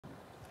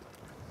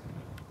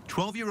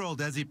12-year-old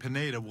Ezzy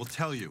Pineda will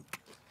tell you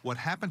what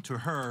happened to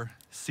her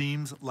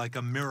seems like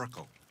a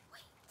miracle.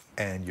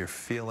 And you're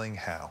feeling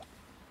how?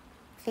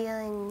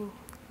 Feeling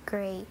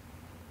great.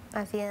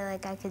 I feel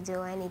like I could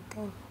do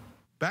anything.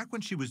 Back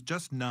when she was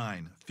just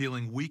 9,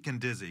 feeling weak and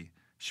dizzy,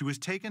 she was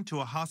taken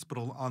to a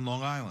hospital on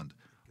Long Island,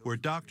 where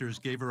doctors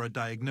gave her a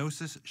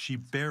diagnosis she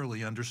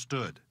barely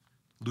understood: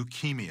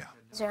 leukemia.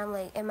 So I'm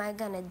like, am I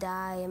gonna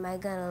die? Am I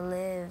gonna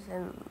live?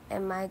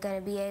 Am I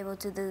gonna be able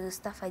to do the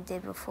stuff I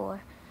did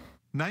before?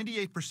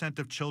 98%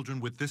 of children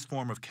with this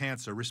form of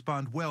cancer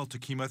respond well to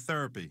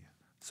chemotherapy,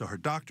 so her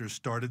doctors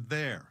started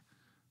there.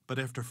 But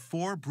after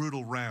 4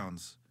 brutal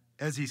rounds,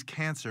 Ezzy's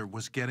cancer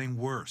was getting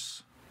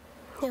worse.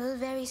 It was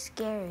very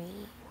scary.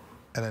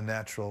 And a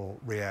natural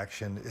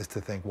reaction is to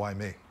think, why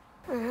me?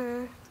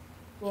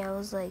 Yeah, I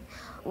was like,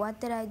 what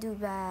did I do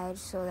bad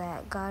so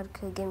that God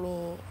could give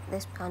me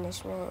this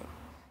punishment?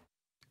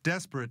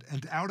 Desperate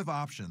and out of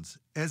options,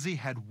 Ezzy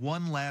had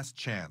one last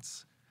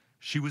chance.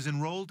 She was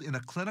enrolled in a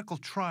clinical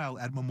trial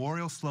at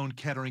Memorial Sloan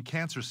Kettering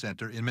Cancer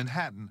Center in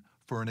Manhattan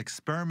for an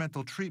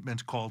experimental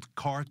treatment called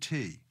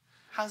CAR-T.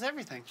 How's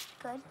everything?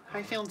 Good. How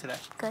are you feeling today?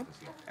 Good.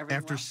 Everything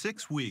After well?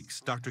 6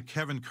 weeks, Dr.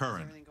 Kevin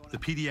Curran, the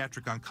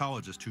pediatric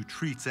oncologist who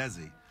treats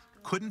Ezzy,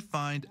 couldn't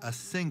find a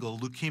single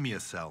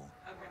leukemia cell.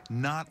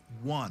 Not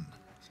one.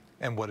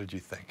 And what did you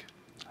think?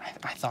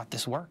 I thought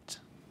this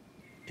worked.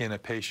 In a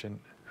patient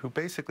who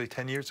basically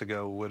 10 years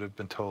ago would have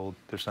been told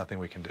there's nothing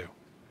we can do.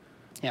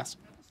 Yes.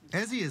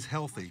 Ezzy is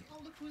healthy,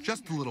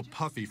 just a little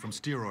puffy from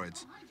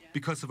steroids,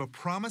 because of a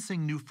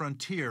promising new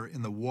frontier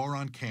in the war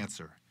on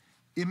cancer: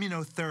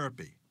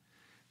 immunotherapy,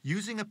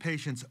 using a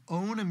patient's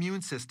own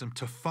immune system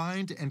to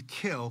find and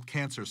kill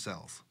cancer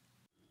cells.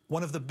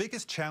 One of the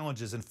biggest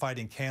challenges in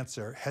fighting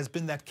cancer has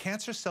been that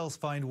cancer cells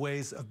find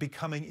ways of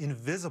becoming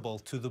invisible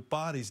to the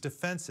body's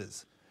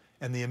defenses,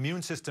 and the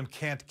immune system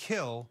can't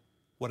kill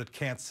what it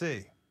can't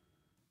see.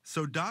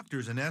 So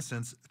doctors, in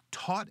essence,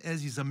 taught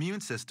Ezzy's immune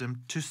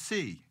system to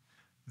see.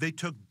 They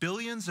took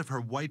billions of her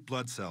white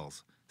blood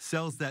cells,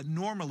 cells that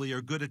normally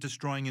are good at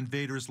destroying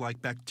invaders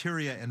like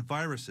bacteria and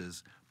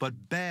viruses,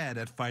 but bad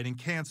at fighting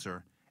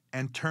cancer,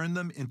 and turned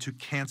them into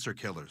cancer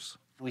killers.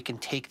 We can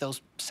take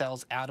those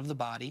cells out of the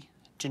body,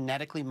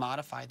 genetically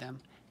modify them,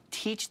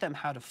 teach them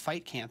how to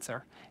fight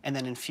cancer, and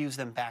then infuse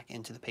them back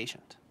into the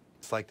patient.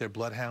 It's like they're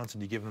bloodhounds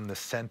and you give them the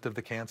scent of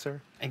the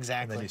cancer.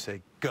 Exactly. And then you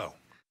say, go.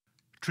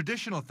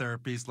 Traditional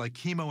therapies like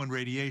chemo and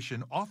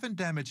radiation often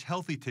damage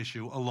healthy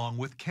tissue along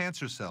with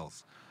cancer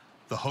cells.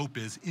 The hope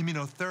is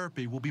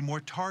immunotherapy will be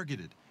more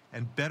targeted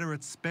and better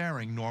at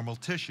sparing normal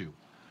tissue.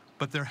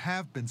 But there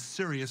have been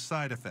serious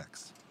side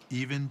effects,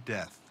 even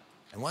death.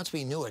 And once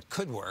we knew it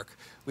could work,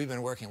 we've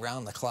been working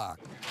round the clock.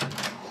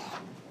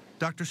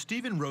 Dr.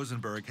 Steven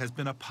Rosenberg has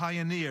been a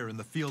pioneer in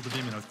the field of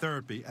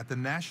immunotherapy at the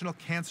National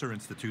Cancer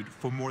Institute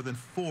for more than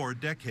 4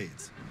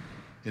 decades.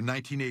 In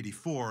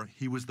 1984,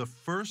 he was the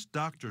first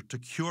doctor to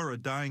cure a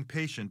dying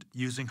patient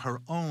using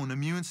her own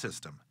immune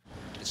system.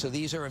 So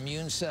these are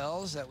immune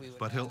cells that we would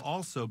But he'll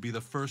also be the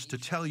first to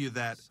tell you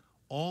that,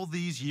 all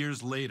these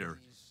years later,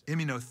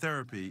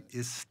 immunotherapy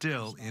is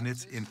still in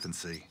its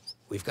infancy.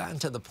 We've gotten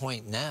to the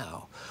point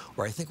now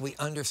where I think we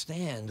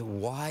understand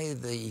why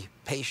the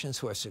patients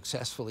who are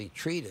successfully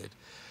treated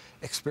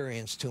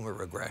experience tumor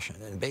regression.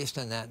 And based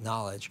on that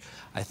knowledge,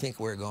 I think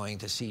we're going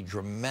to see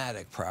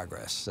dramatic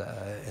progress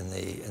in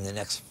the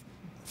next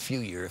few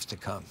years to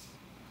come.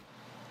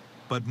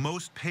 But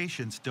most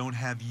patients don't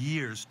have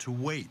years to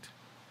wait.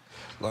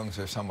 Lungs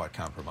are somewhat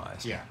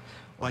compromised. Yeah.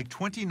 Like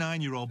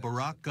 29-year-old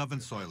Barack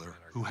Govensoiler,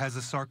 who has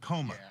a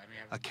sarcoma,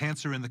 a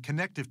cancer in the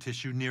connective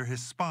tissue near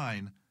his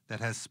spine that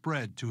has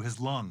spread to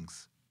his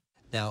lungs.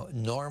 Now,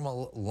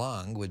 normal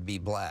lung would be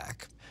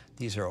black.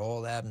 These are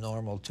all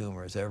abnormal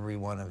tumors, every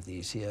one of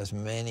these. He has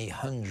many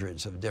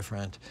hundreds of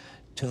different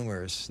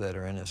tumors that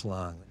are in his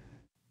lung.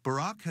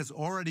 Barack has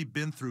already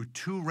been through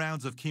 2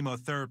 rounds of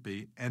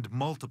chemotherapy and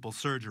multiple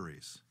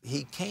surgeries.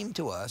 He came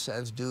to us,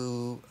 as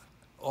do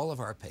all of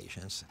our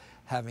patients,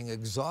 having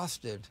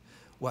exhausted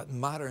what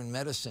modern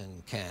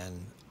medicine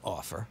can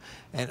offer.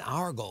 And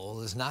our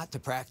goal is not to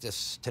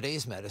practice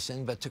today's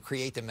medicine, but to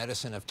create the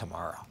medicine of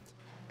tomorrow.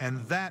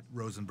 And that,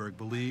 Rosenberg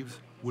believes,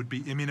 would be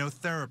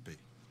immunotherapy.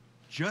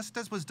 Just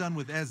as was done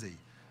with Ezzy,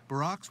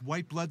 Barack's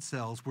white blood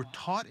cells were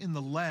taught in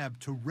the lab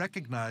to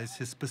recognize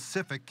his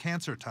specific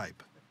cancer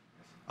type.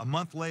 A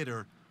month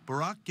later,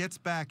 Barack gets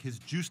back his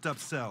juiced-up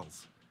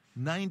cells,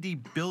 90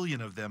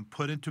 billion of them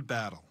put into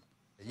battle.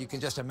 You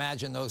can just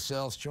imagine those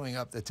cells chewing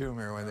up the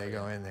tumor when they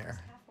go in there.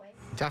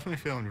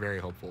 Definitely feeling very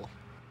hopeful.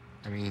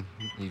 I mean,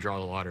 you draw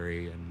the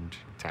lottery, and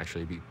to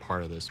actually be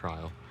part of this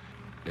trial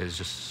is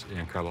just an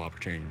incredible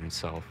opportunity in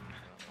itself.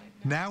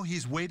 Now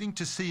he's waiting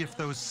to see if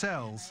those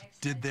cells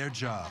did their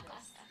job.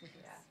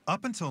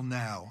 Up until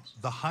now,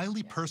 the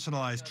highly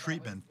personalized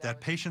treatment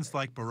that patients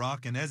like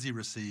Barack and Ezzy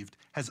received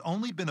has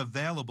only been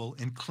available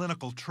in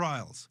clinical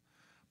trials.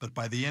 But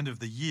by the end of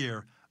the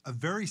year, a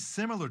very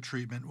similar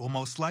treatment will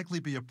most likely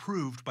be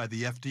approved by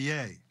the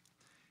FDA.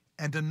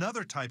 And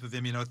another type of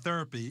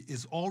immunotherapy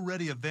is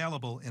already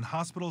available in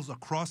hospitals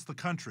across the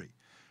country,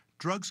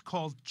 drugs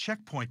called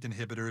checkpoint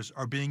inhibitors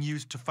are being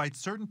used to fight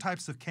certain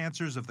types of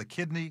cancers of the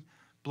kidney,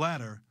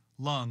 bladder,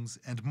 lungs,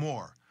 and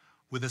more,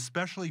 with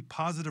especially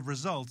positive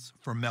results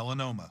for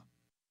melanoma.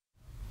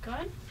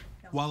 Good.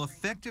 While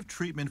effective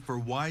treatment for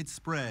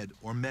widespread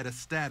or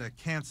metastatic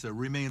cancer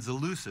remains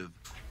elusive,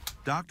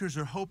 doctors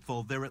are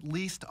hopeful they're at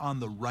least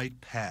on the right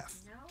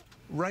path.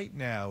 Right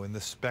now, in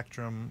the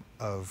spectrum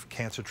of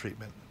cancer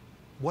treatment,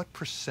 what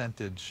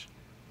percentage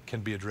can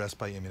be addressed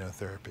by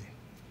immunotherapy?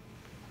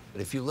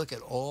 If you look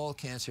at all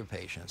cancer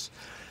patients,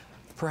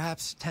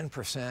 perhaps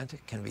 10%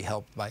 can be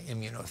helped by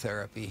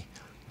immunotherapy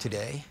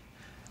today,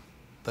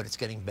 but it's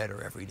getting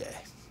better every day.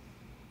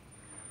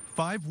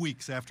 5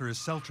 weeks after his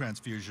cell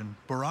transfusion,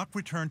 Barack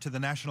returned to the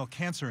National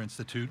Cancer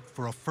Institute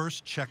for a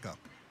first checkup.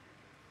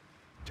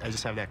 I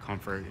just have that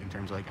comfort in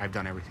terms of, like, I've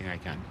done everything I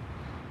can.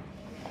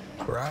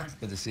 Barack,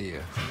 good to see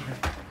you.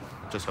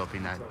 Just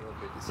hoping that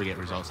we get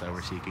results that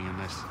we're seeking in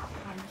this.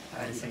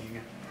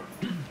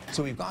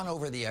 So we've gone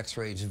over the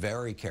x-rays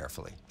very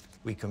carefully.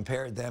 We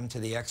compared them to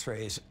the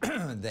x-rays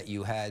that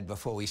you had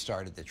before we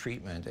started the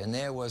treatment, and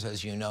there was,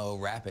 as you know,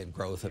 rapid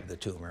growth of the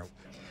tumor.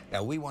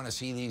 Now, we want to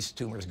see these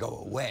tumors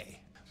go away,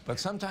 but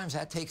sometimes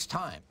that takes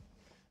time.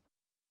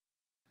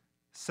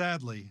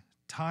 Sadly,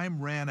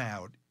 time ran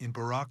out in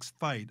Barack's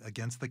fight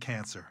against the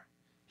cancer.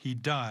 He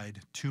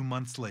died 2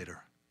 months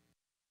later.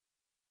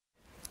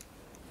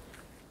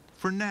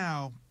 For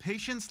now,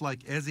 patients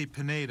like Ezi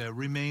Pineda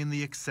remain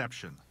the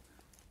exception.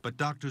 But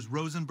Doctors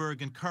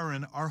Rosenberg and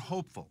Curran are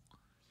hopeful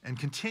and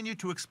continue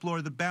to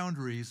explore the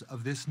boundaries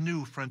of this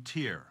new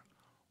frontier,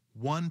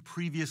 one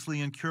previously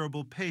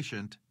incurable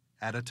patient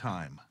at a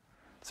time.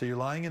 So you're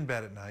lying in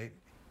bed at night.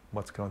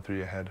 What's going through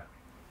your head?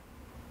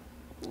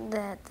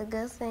 That the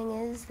good thing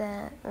is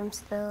that I'm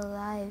still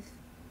alive,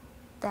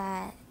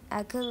 that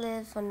I could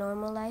live a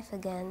normal life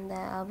again,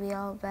 that I'll be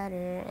all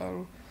better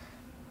and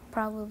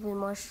probably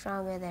more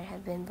stronger than I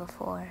had been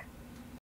before.